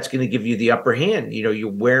way, that's going to give you the upper hand. You're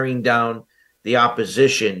wearing down the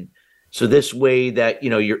opposition. So this way that,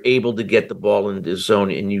 you're able to get the ball in the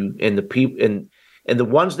zone and the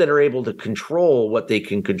ones that are able to control what they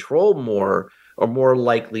can control more are more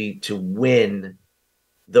likely to win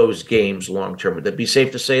those games long term. Would that be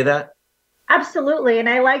safe to say that? Absolutely. And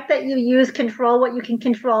I like that you use control what you can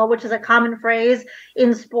control, which is a common phrase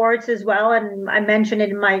in sports as well. And I mentioned it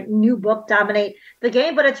in my new book, Dominate the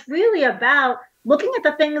Game, but it's really about looking at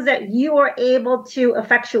the things that you are able to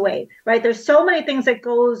effectuate, right? There's so many things that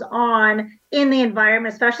goes on in the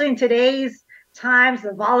environment, especially in today's times,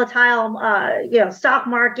 the volatile, stock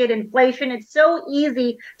market, inflation. It's so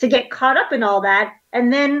easy to get caught up in all that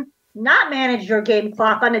and then not manage your game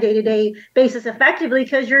clock on a day-to-day basis effectively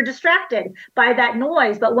because you're distracted by that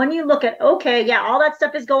noise. But when you look at, okay, yeah, all that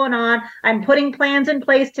stuff is going on, I'm putting plans in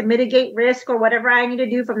place to mitigate risk or whatever I need to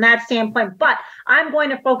do from that standpoint, but I'm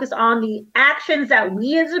going to focus on the actions that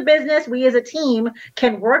we as a business, we as a team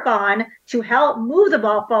can work on to help move the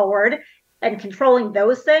ball forward, and controlling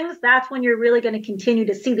those things, that's when you're really going to continue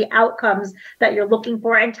to see the outcomes that you're looking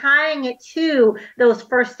for. And tying it to those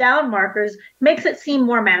first down markers makes it seem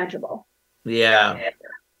more manageable. Yeah,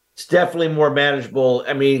 it's definitely more manageable.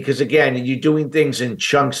 I mean, because again, you're doing things in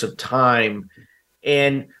chunks of time.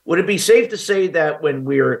 And would it be safe to say that when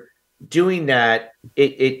we're doing that,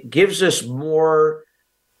 it gives us more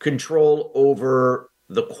control over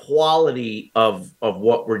the quality of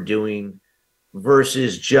what we're doing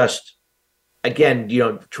versus just, again,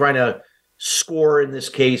 trying to score in this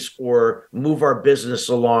case or move our business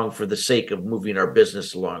along for the sake of moving our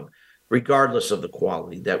business along, regardless of the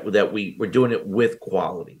quality, that we're doing it with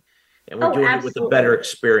quality and we're doing it with a better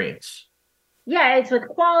experience. Yeah, it's with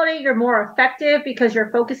quality. You're more effective because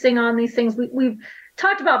you're focusing on these things. We've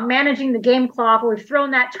talked about managing the game clock. We've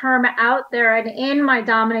thrown that term out there. And in my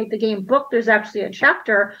Dominate the Game book, there's actually a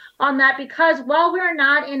chapter on that because while we're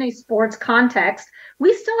not in a sports context,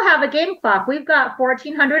 we still have a game clock. We've got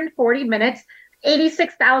 1,440 minutes,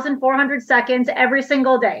 86,400 seconds every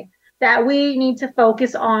single day that we need to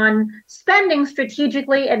focus on spending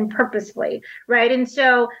strategically and purposefully, right? And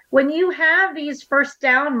so when you have these first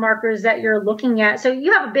down markers that you're looking at, so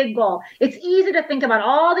you have a big goal. It's easy to think about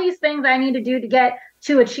all these things I need to do to get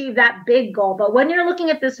to achieve that big goal. But when you're looking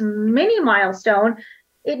at this mini milestone,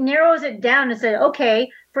 it narrows it down and say, okay,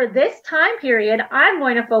 for this time period, I'm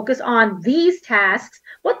going to focus on these tasks.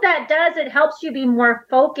 What that does, it helps you be more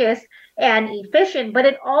focused and efficient, but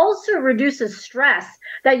it also reduces stress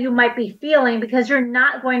that you might be feeling because you're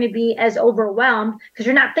not going to be as overwhelmed because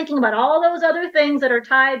you're not thinking about all those other things that are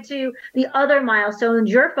tied to the other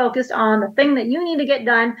milestones. You're focused on the thing that you need to get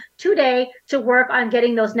done today to work on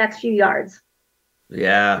getting those next few yards.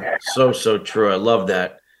 Yeah, so true. I love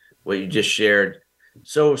that, what you just shared.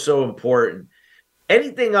 So important.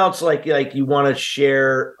 Anything else like you want to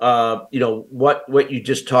share, what you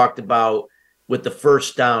just talked about with the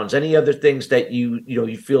first downs? Any other things that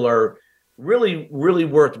you feel are really, really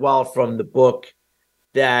worthwhile from the book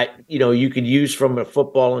that, you could use from a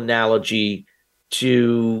football analogy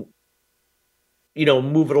to,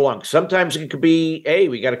 move it along? Sometimes it could be, hey,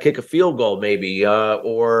 we got to kick a field goal maybe,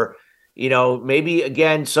 or, maybe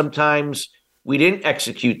again, sometimes we didn't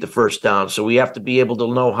execute the first down. So we have to be able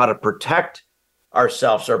to know how to protect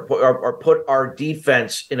ourselves or put our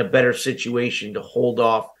defense in a better situation to hold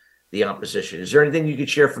off the opposition. Is there anything you could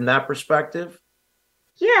share from that perspective?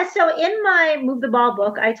 Yeah, so in my Move the Ball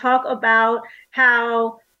book, I talk about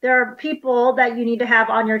how there are people that you need to have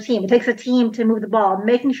on your team. It takes a team to move the ball,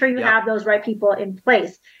 making sure you have those right people in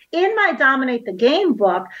place. In my Dominate the Game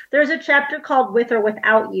book, there's a chapter called With or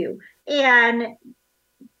Without You. And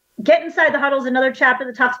Get Inside the Huddle is another chapter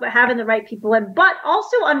that talks about having the right people in, but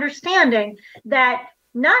also understanding that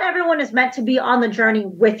not everyone is meant to be on the journey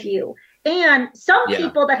with you. And some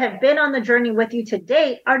people that have been on the journey with you to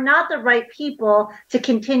date are not the right people to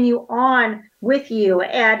continue on with you.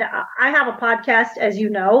 And I have a podcast, as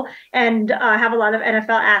you know, and I have a lot of NFL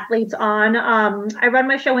athletes on. I run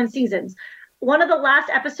my show in seasons. One of the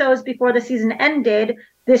last episodes before the season ended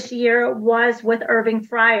this year was with Irving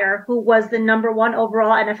Fryer, who was the #1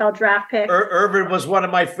 overall NFL draft pick. Irving was one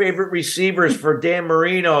of my favorite receivers for Dan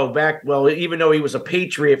Marino back. Well, even though he was a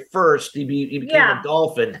Patriot first, he became a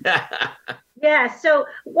Dolphin. Yeah. So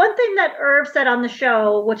one thing that Irv said on the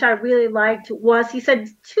show, which I really liked, was he said,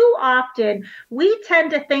 too often we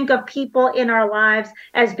tend to think of people in our lives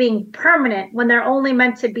as being permanent when they're only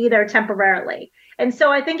meant to be there temporarily. And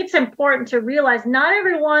so I think it's important to realize not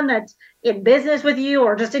everyone that's in business with you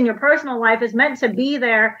or just in your personal life is meant to be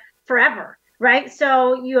there forever, right?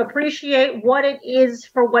 So you appreciate what it is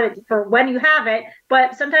for when you have it,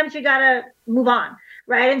 but sometimes you got to move on,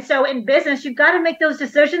 right? And so in business, you've got to make those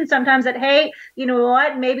decisions sometimes that, hey, you know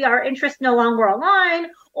what, maybe our interests no longer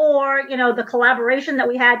align, or, you know, the collaboration that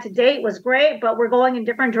we had to date was great, but we're going in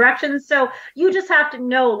different directions. So you just have to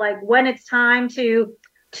know, like, when it's time to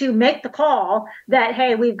make the call that,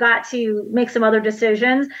 hey, we've got to make some other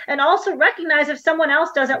decisions, and also recognize if someone else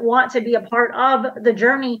doesn't want to be a part of the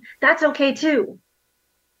journey, that's okay too.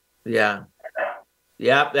 Yeah,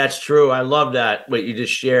 that's true. I love that, what you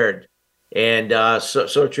just shared. And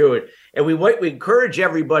so true. And we encourage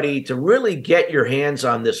everybody to really get your hands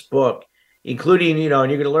on this book, including, you know, and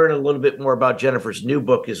you're going to learn a little bit more about Jennifer's new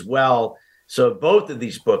book as well. So both of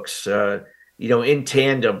these books, you know, in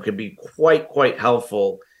tandem can be quite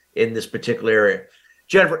helpful in this particular area.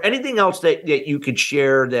 Jennifer, anything else that you could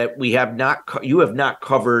share that you have not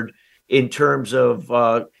covered in terms of,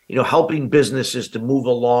 you know, helping businesses to move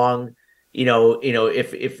along, you know,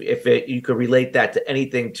 if you could relate that to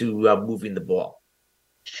anything to moving the ball?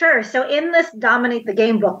 Sure. So in this Dominate the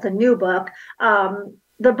Game book, the new book,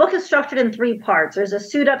 the book is structured in 3 parts. There's a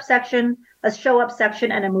suit up section, a show up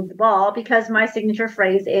section, and a move the ball, because my signature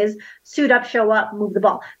phrase is suit up, show up, move the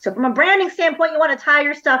ball. So from a branding standpoint, you want to tie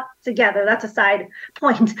your stuff together. That's a side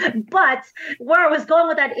point. But where I was going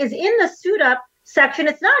with that is in the suit up section,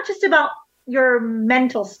 it's not just about your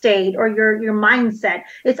mental state or your mindset.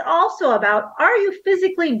 It's also about, are you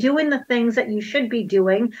physically doing the things that you should be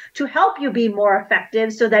doing to help you be more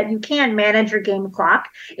effective so that you can manage your game clock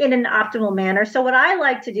in an optimal manner? So what I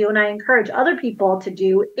like to do, and I encourage other people to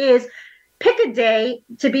do, is pick a day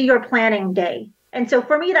to be your planning day. And so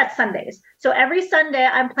for me, that's Sundays. So every Sunday,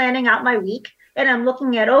 I'm planning out my week, and I'm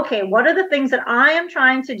looking at, okay, what are the things that I am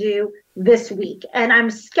trying to do this week? And I'm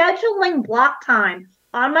scheduling block time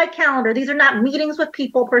on my calendar. These are not meetings with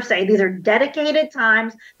people per se. These are dedicated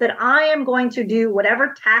times that I am going to do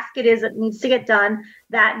whatever task it is that needs to get done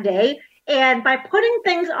that day. And by putting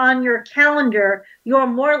things on your calendar, you're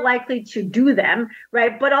more likely to do them,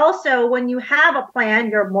 right? But also when you have a plan,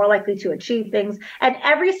 you're more likely to achieve things. And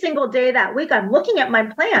every single day that week, I'm looking at my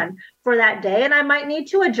plan for that day, and I might need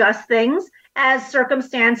to adjust things as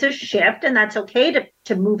circumstances shift, and that's okay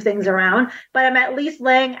to move things around, but I'm at least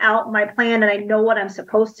laying out my plan and I know what I'm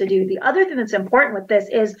supposed to do. The other thing that's important with this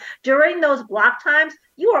is during those block times,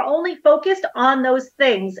 you are only focused on those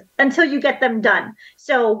things until you get them done.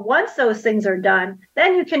 So once those things are done,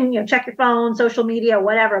 then you can, you know, check your phone, social media,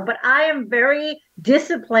 whatever. But I am very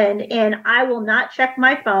disciplined and I will not check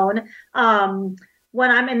my phone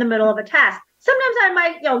when I'm in the middle of a task. Sometimes I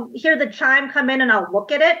might, you know, hear the chime come in and I'll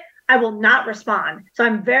look at it. I will not respond. So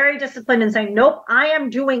I'm very disciplined in saying, nope, I am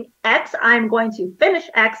doing X. I'm going to finish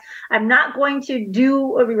X. I'm not going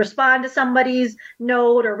to respond to somebody's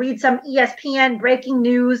note or read some ESPN breaking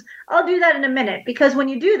news. I'll do that in a minute, because when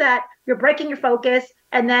you do that, you're breaking your focus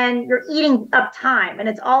and then you're eating up time. And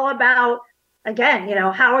it's all about, again, you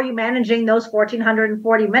know, how are you managing those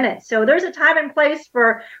 1,440 minutes? So there's a time and place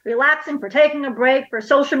for relaxing, for taking a break, for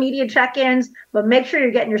social media check-ins, but make sure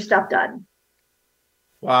you're getting your stuff done.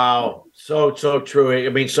 Wow. So true. I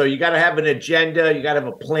mean, so you got to have an agenda, you got to have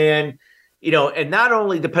a plan, you know, and not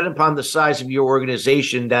only depending upon the size of your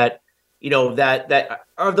organization that, you know, that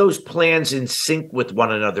are those plans in sync with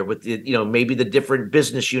one another, with the, you know, maybe the different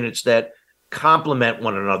business units that complement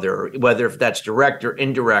one another, whether if that's direct or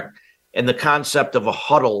indirect, and the concept of a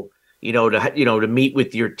huddle, to meet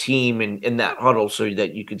with your team in that huddle so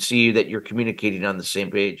that you can see that you're communicating on the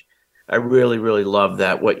same page. I really, really love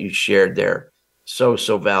that, what you shared there.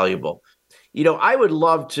 So valuable. I would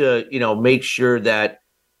love to, make sure that,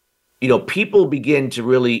 people begin to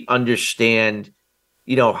really understand,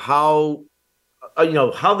 how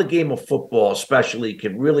the game of football especially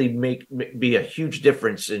can really be a huge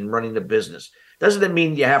difference in running the business. Doesn't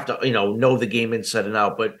mean you have to, know the game inside and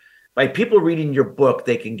out, but by people reading your book,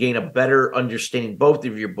 they can gain a better understanding, both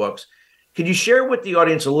of your books. Can you share with the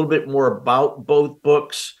audience a little bit more about both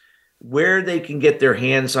books, where they can get their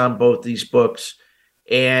hands on both these books,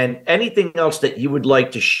 and anything else that you would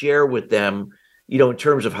like to share with them, in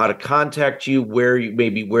terms of how to contact you, where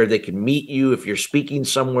they can meet you if you're speaking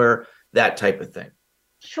somewhere, that type of thing?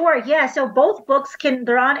 Sure. Yeah. So both books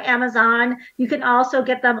they're on Amazon. You can also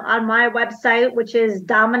get them on my website, which is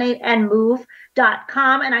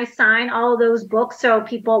dominateandmove.com. And I sign all of those books. So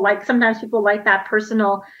sometimes people like that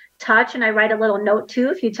personal touch. And I write a little note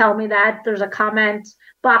too. If you tell me that there's a comment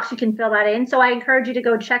box, you can fill that in. So I encourage you to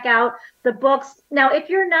go check out the books. Now, if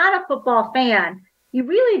you're not a football fan, you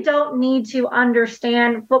really don't need to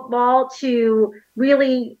understand football to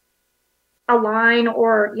really align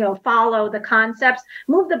or follow the concepts.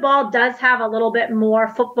 Move the Ball does have a little bit more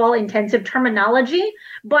football intensive terminology,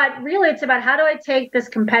 but really it's about how do I take this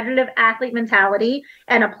competitive athlete mentality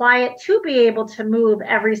and apply it to be able to move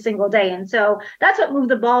every single day. And so that's what Move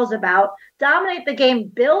the Ball is about. Dominate the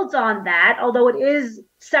Game builds on that, although it is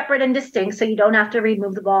separate and distinct, so you don't have to read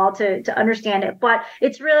Move the Ball to understand it. But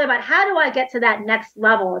it's really about how do I get to that next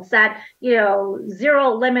level? It's that,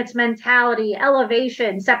 zero limits mentality,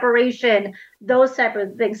 elevation, separation, those type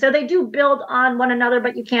of things. So they do build on one another,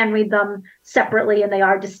 but you can read them separately and they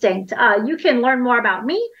are distinct. You can learn more about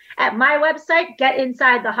me at my website,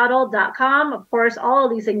 getinsidethehuddle.com. Of course, all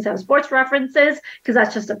of these things have sports references because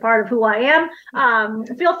that's just a part of who I am.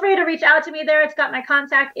 Feel free to reach out to me there. It's got my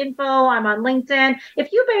contact info. I'm on LinkedIn.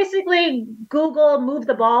 If you basically Google Move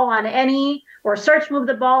the Ball or search Move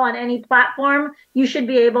the Ball on any platform, you should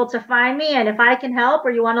be able to find me. And if I can help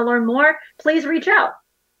or you want to learn more, please reach out.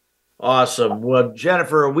 Awesome. Well,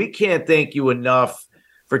 Jennifer, we can't thank you enough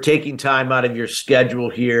for taking time out of your schedule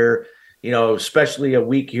here, especially a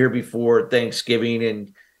week here before Thanksgiving,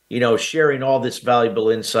 and, sharing all this valuable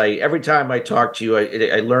insight. Every time I talk to you,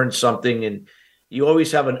 I learn something, and you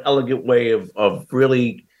always have an elegant way of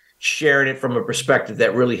really sharing it from a perspective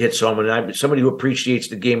that really hits home. And I'm somebody who appreciates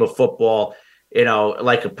the game of football,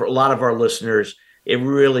 like a lot of our listeners, it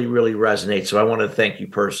really, really resonates. So I want to thank you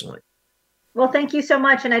personally. Well, thank you so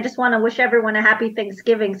much. And I just want to wish everyone a happy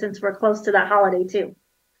Thanksgiving since we're close to that holiday too.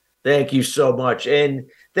 Thank you so much. And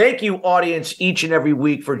thank you, audience, each and every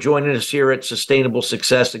week for joining us here at Sustainable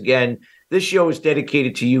Success. Again, this show is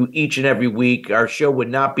dedicated to you each and every week. Our show would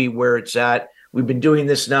not be where it's at. We've been doing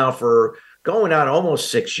this now for going on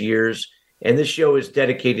almost 6 years. And this show is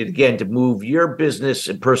dedicated, again, to move your business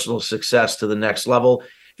and personal success to the next level.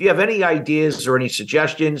 If you have any ideas or any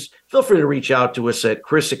suggestions, feel free to reach out to us at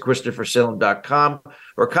chris@christophersalem.com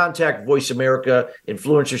or contact Voice America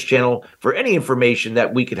Influencers Channel for any information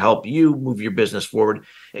that we could help you move your business forward.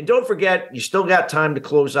 And don't forget, you still got time to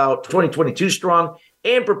close out 2022 strong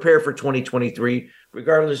and prepare for 2023,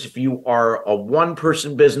 regardless if you are a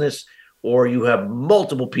one-person business or you have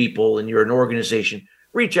multiple people and you're an organization.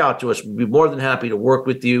 Reach out to us. We'd be more than happy to work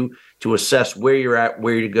with you to assess where you're at,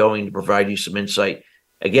 where you're going, to provide you some insight.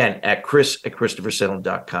 Again, at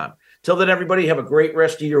chris@christophersalem.com. Till then, everybody, have a great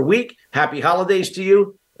rest of your week. Happy holidays to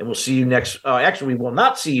you. And we'll see you next. Actually, we will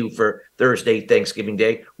not see you for Thursday, Thanksgiving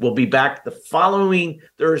Day. We'll be back the following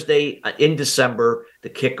Thursday in December to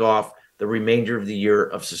kick off the remainder of the year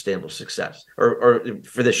of Sustainable Success, or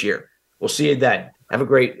for this year. We'll see you then. Have a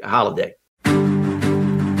great holiday.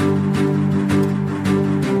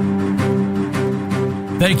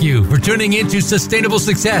 Thank you for tuning in to Sustainable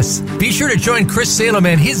Success. Be sure to join Chris Salem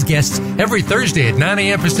and his guests every Thursday at 9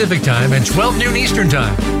 a.m. Pacific Time and 12 noon Eastern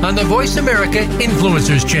Time on the Voice America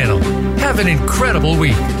Influencers Channel. Have an incredible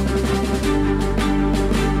week.